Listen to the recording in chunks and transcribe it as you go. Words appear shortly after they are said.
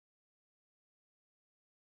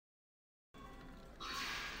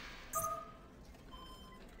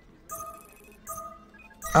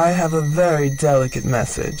I have a very delicate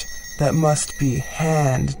message that must be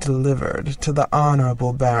hand-delivered to the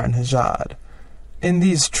Honorable Baron Hajad. In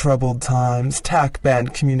these troubled times,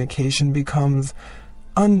 TAC-band communication becomes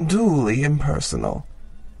unduly impersonal.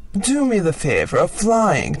 Do me the favor of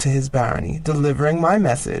flying to his barony, delivering my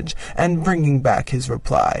message, and bringing back his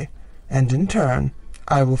reply. And in turn,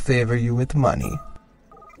 I will favor you with money.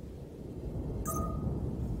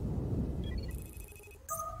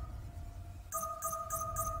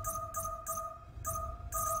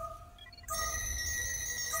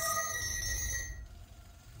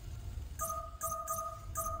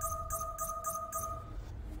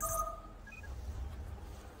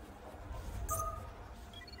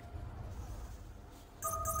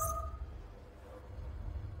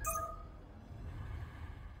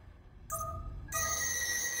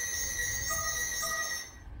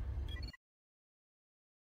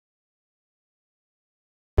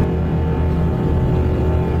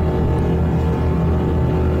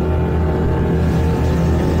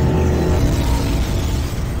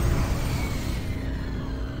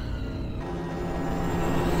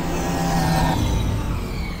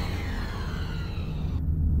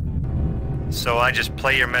 So I just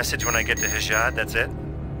play your message when I get to Hajad, that's it?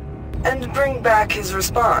 And bring back his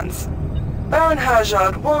response. Baron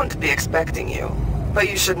Hajad won't be expecting you, but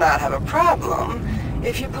you should not have a problem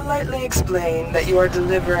if you politely explain that you are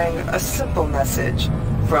delivering a simple message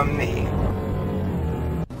from me.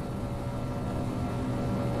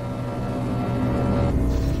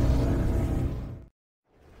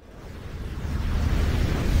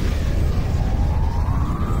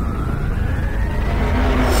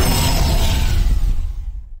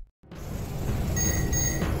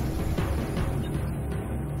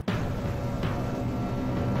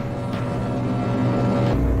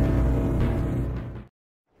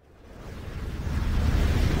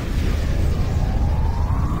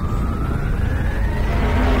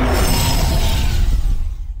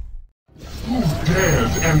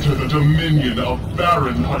 Enter the dominion of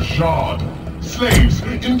Baron Hajad. Slaves,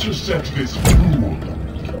 intercept this fool.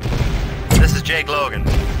 This is Jake Logan.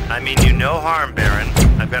 I mean you no harm, Baron.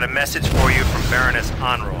 I've got a message for you from Baroness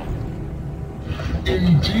Onroll.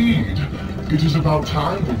 Indeed. It is about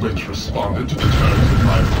time the wench responded to the terms of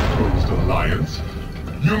my proposed alliance.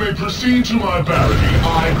 You may proceed to my barony.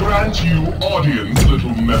 I grant you audience,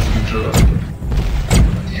 little messenger.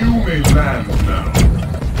 You may land now.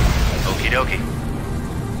 Okie dokie.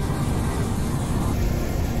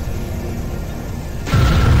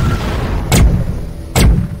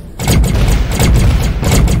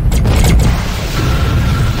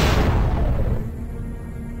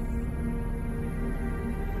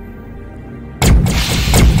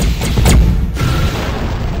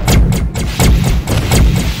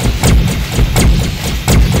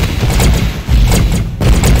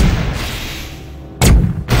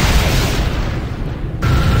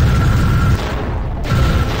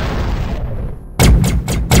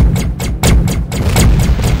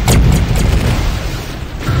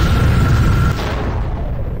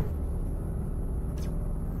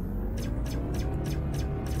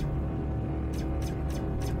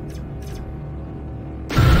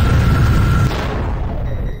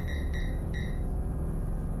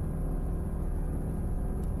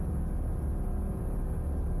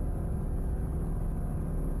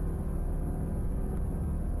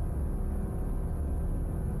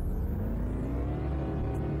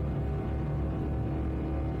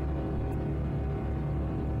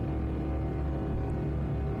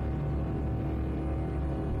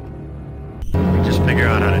 Figure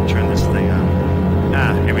out how to turn this thing on.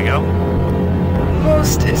 Ah, here we go.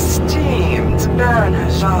 Most esteemed Baron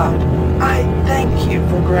Hajad, I thank you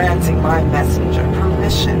for granting my messenger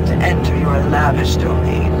permission to enter your lavish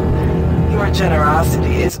domain. Your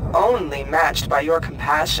generosity is only matched by your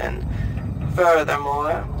compassion.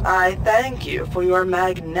 Furthermore, I thank you for your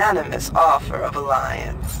magnanimous offer of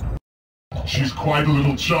alliance. She's quite a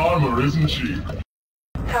little charmer, isn't she?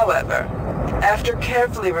 However, after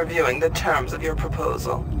carefully reviewing the terms of your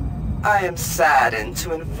proposal, I am saddened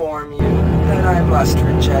to inform you that I must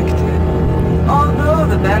reject it. Although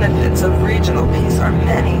the benefits of regional peace are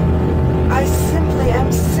many, I simply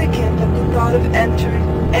am sickened at the thought of entering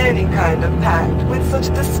any kind of pact with such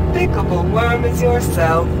a despicable worm as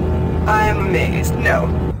yourself. I am amazed,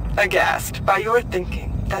 no, aghast by your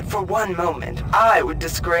thinking that for one moment I would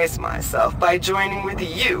disgrace myself by joining with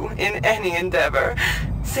you in any endeavor,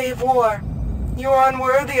 save war. You're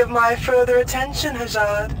unworthy of my further attention,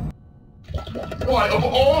 Hajad. Why, of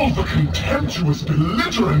all the contemptuous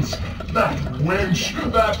belligerents, that wench,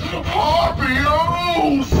 that harpy,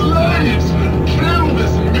 oh, slaves! Kill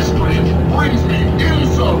this miscreant brings me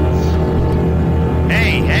insults!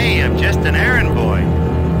 Hey, I'm just an errand boy.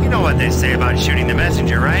 You know what they say about shooting the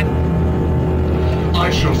messenger, right? I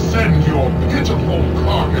shall send your pitiful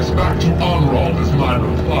carcass back to Onrald as my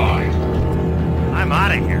reply. I'm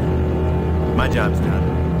out of here. My job's done.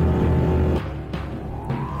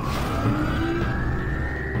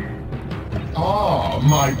 Ah,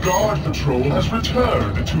 my guard patrol has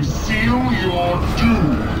returned to seal your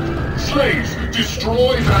doom. Slaves,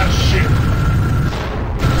 destroy that ship!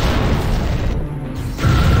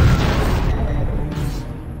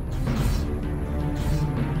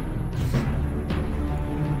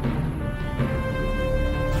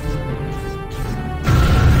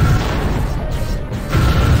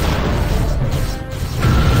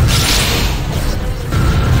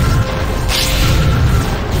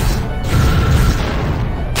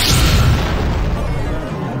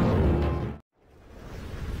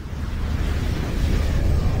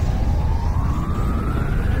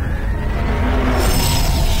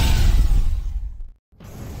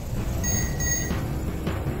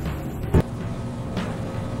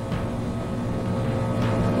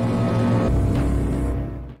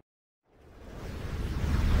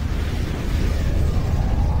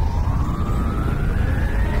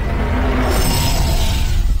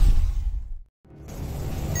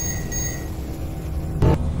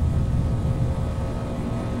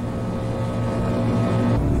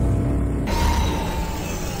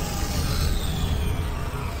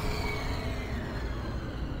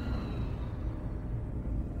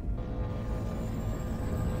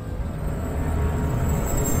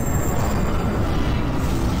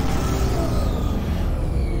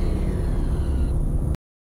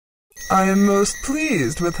 I am most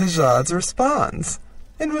pleased with Hajad's response.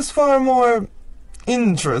 It was far more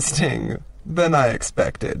interesting than I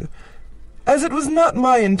expected, as it was not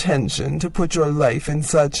my intention to put your life in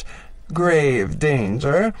such grave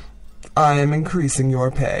danger. I am increasing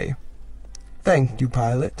your pay. Thank you,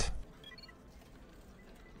 pilot.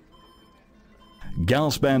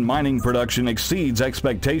 Galspan mining production exceeds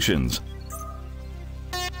expectations.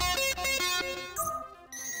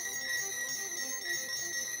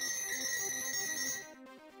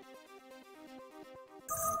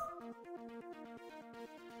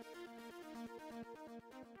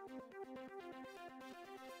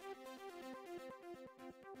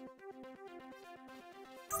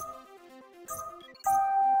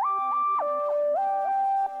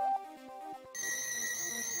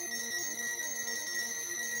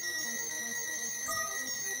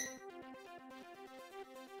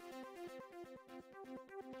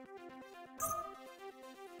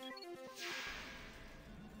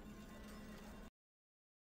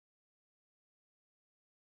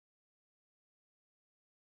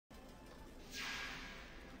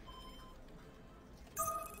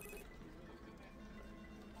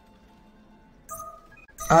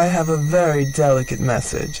 I have a very delicate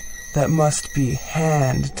message that must be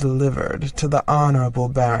hand-delivered to the Honorable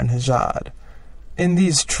Baron Hajad. In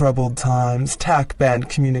these troubled times, TAC-band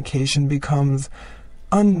communication becomes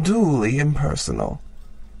unduly impersonal.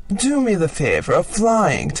 Do me the favor of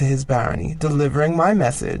flying to his barony, delivering my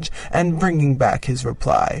message, and bringing back his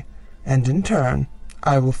reply, and in turn,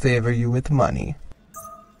 I will favor you with money.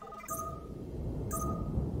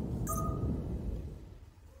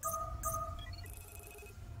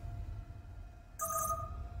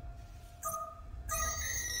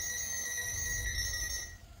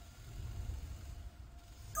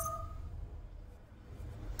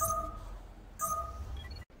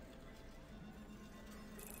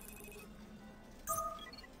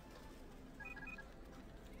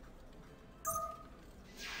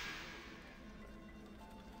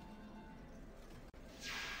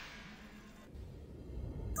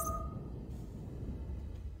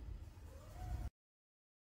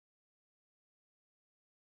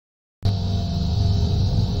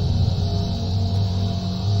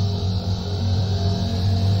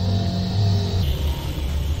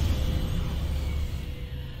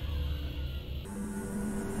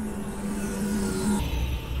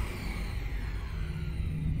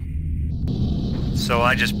 So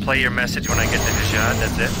I just play your message when I get to Hajad,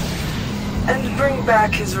 that's it? And bring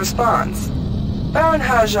back his response. Baron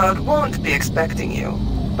Hajad won't be expecting you,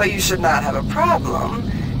 but you should not have a problem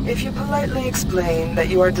if you politely explain that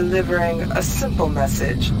you are delivering a simple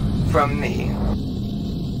message from me.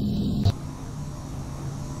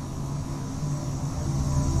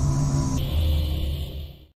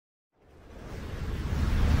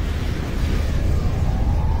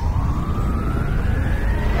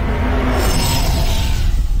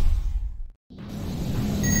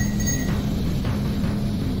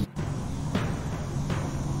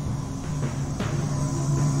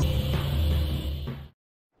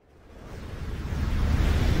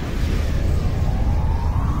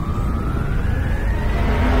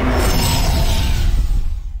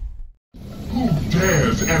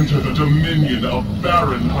 minion of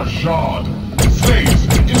Baron Hazard. Slaves,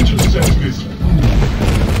 intercept this fool.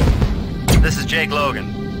 This is Jake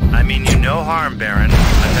Logan. I mean you no harm, Baron.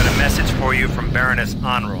 I've got a message for you from Baroness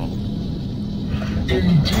Onroll.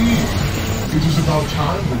 Indeed. It is about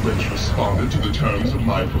time the wench responded to the terms of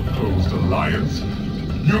my proposed alliance.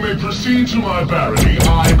 You may proceed to my barony.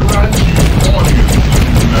 I grant you audience,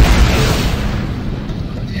 messenger.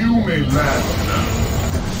 You may land now.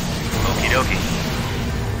 Okie dokie.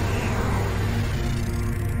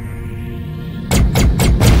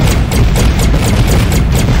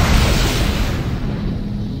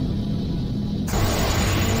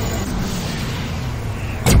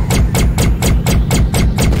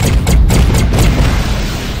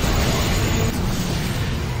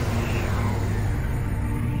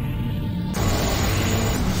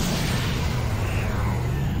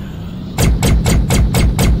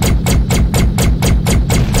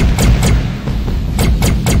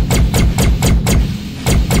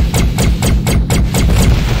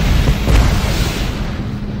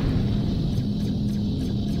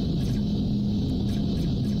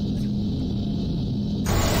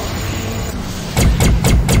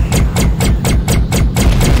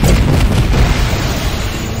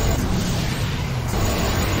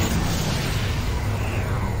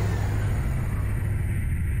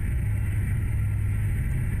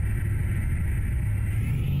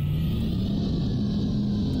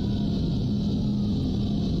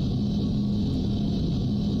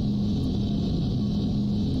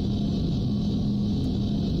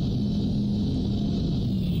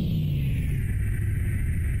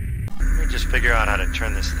 Just figure out how to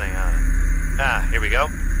turn this thing on. Ah, here we go.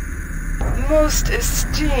 Most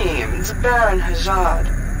esteemed Baron Hazard,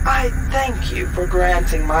 I thank you for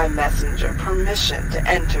granting my messenger permission to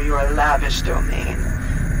enter your lavish domain.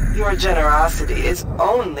 Your generosity is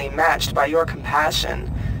only matched by your compassion.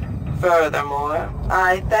 Furthermore,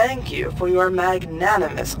 I thank you for your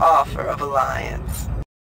magnanimous offer of alliance.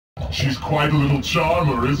 She's quite a little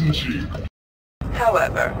charmer, isn't she?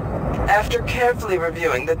 However, after carefully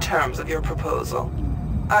reviewing the terms of your proposal,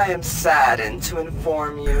 I am saddened to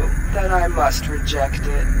inform you that I must reject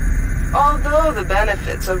it. Although the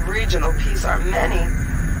benefits of regional peace are many,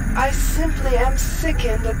 I simply am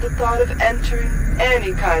sickened at the thought of entering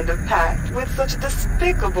any kind of pact with such a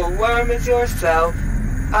despicable worm as yourself.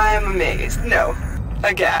 I am amazed, no,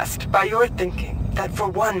 aghast by your thinking that for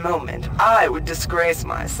one moment I would disgrace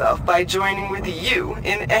myself by joining with you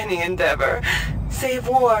in any endeavor, save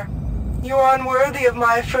war. You are unworthy of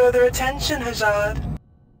my further attention, Hazard.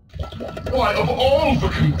 Why, of all the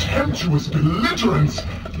contemptuous belligerents,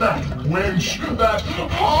 that wench, that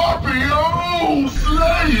harpy, oh,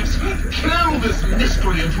 slaves! Kill this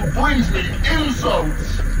miscreant who brings me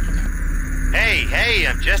insults! Hey,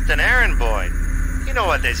 I'm just an errand boy. You know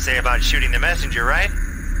what they say about shooting the messenger, right?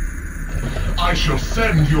 I shall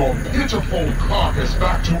send your pitiful carcass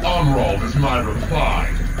back to Onroll as my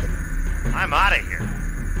reply. I'm out of here.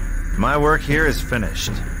 My work here is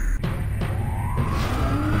finished.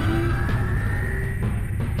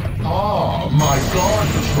 Ah, my guard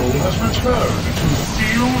patrol has returned to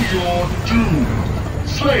seal your doom.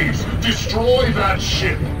 Slaves, destroy that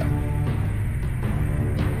ship!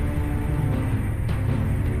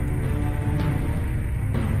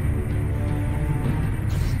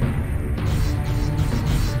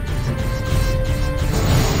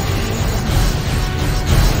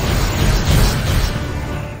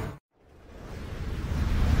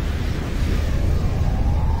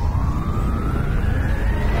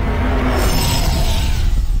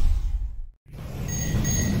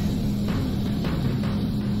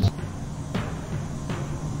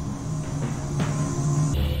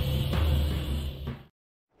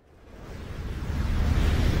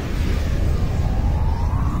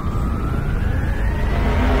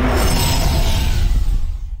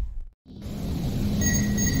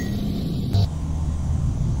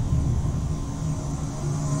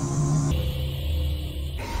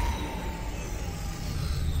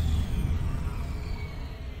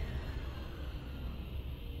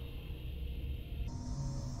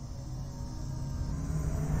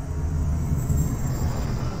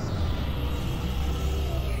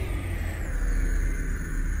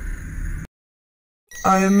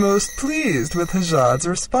 I am most pleased with Hazard's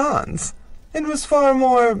response. It was far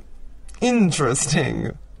more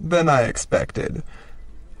interesting than I expected,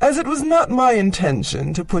 as it was not my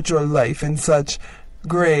intention to put your life in such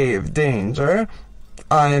grave danger.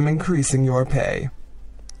 I am increasing your pay.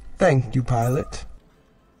 Thank you, pilot.